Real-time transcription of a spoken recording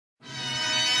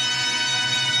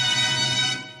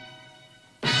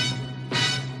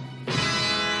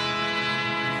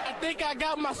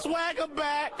my swagger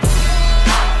back.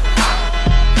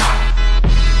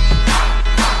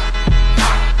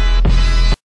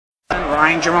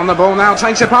 Ranger on the ball now,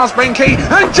 takes it past Binky,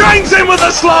 and James in with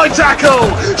a slide tackle!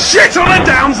 Shit on a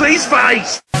Downsley's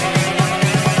face!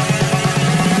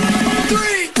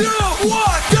 3, 2,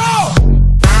 1, go!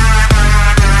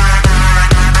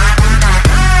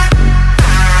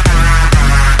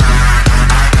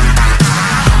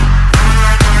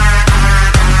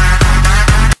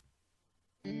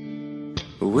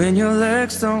 When your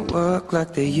legs don't work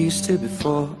like they used to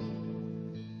before.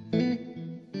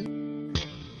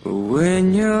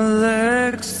 When your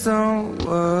legs don't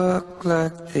work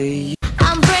like they used to.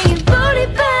 I'm bringing booty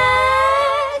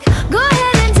back. Go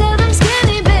ahead and tell them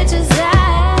skinny bitches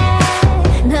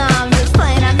that. No, I'm just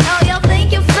playing, I know y'all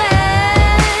think you're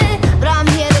fat, but I'm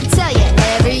here to tell you,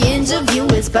 every inch of you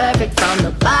is perfect from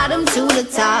the bottom to the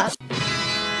top.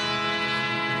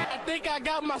 I think I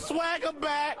got my swagger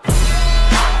back.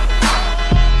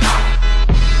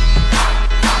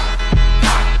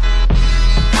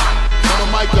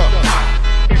 Mic up.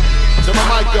 Turn my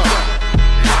mic up.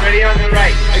 Ready on the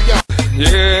right. Hey, yo.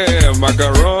 Yeah,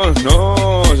 macaron, no,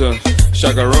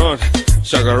 chacaron,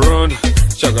 chacaron,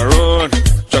 chacaron,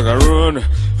 chacaron.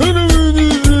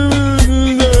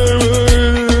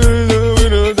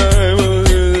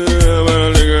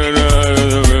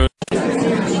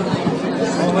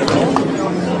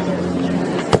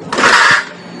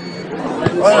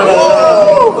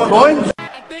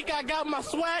 I think I got my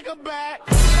swagger back.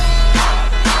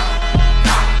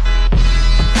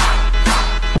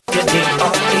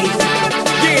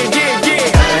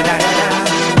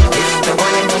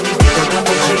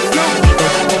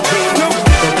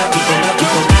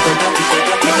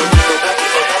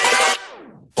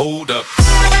 Hold up.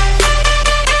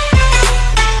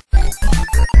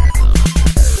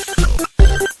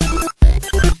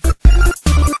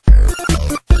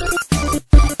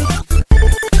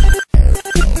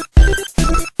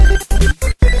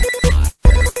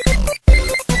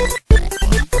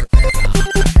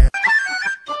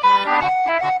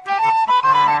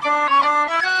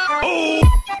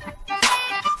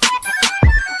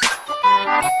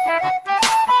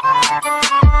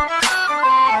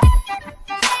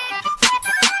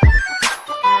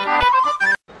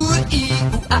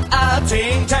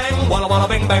 Ting tang, walla walla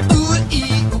bang bang. Ooh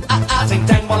ee, ooh ah ah, ting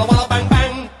tang, walla walla bang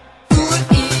bang. Ooh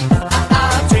ee, ooh ah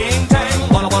ah, ting tang,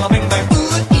 walla walla bang bang.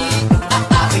 Ooh ee, ooh ah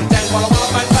ah, ting tang, walla walla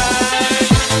bang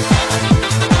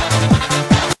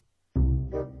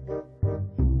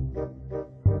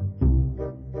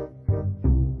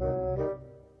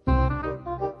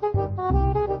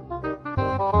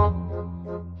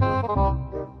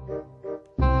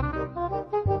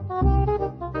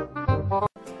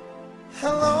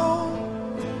Hello,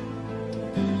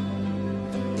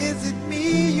 is it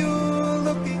me you're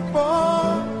looking for?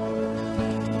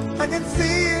 I can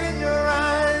see it in your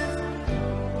eyes,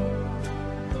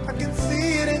 I can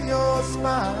see it in your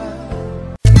smile.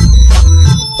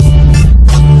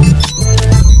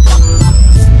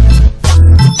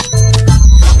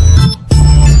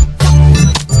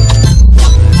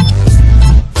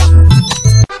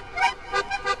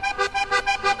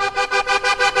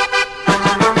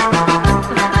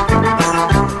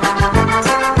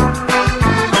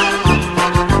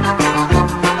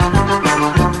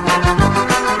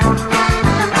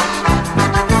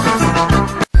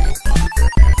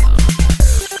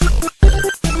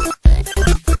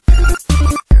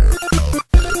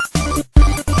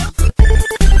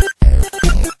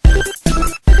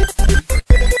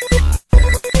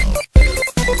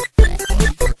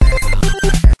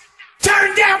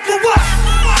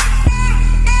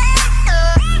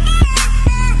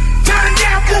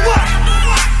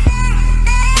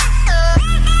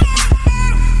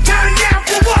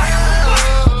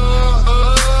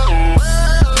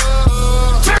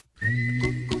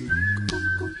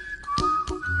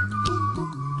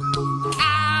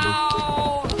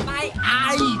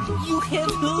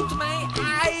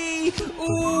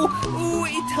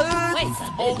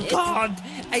 Oh God,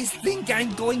 I think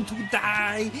I'm going to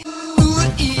die. Ooh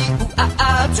ee, ooh ah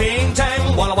ah, ting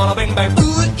tang, walla walla bang bang.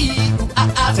 Ooh ee, ooh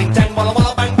ah ah, ting tang, walla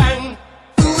walla bang bang.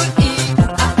 Ooh ee, ooh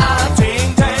ah ah,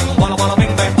 ting tang, walla walla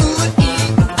bang bang. Ooh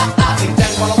ee, ooh ah ah, ting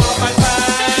tang, walla walla bang bang.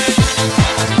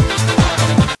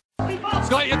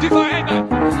 Scott, you're too far ahead, man.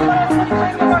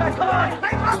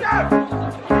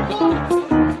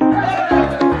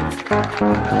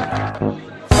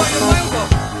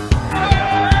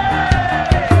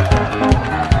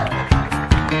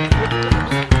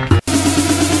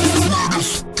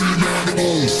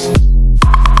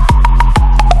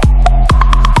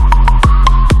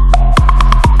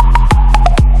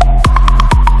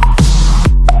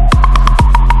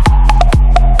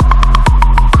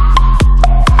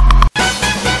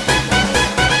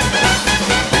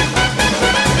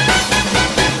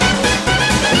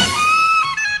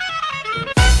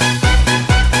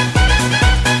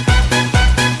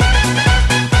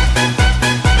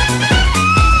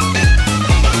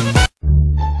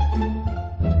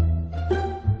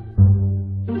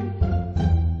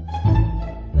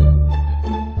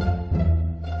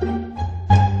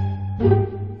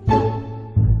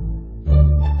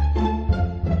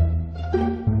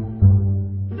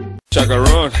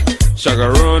 Chacarone,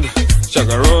 chacarone,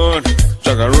 chacarone,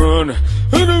 chacarone.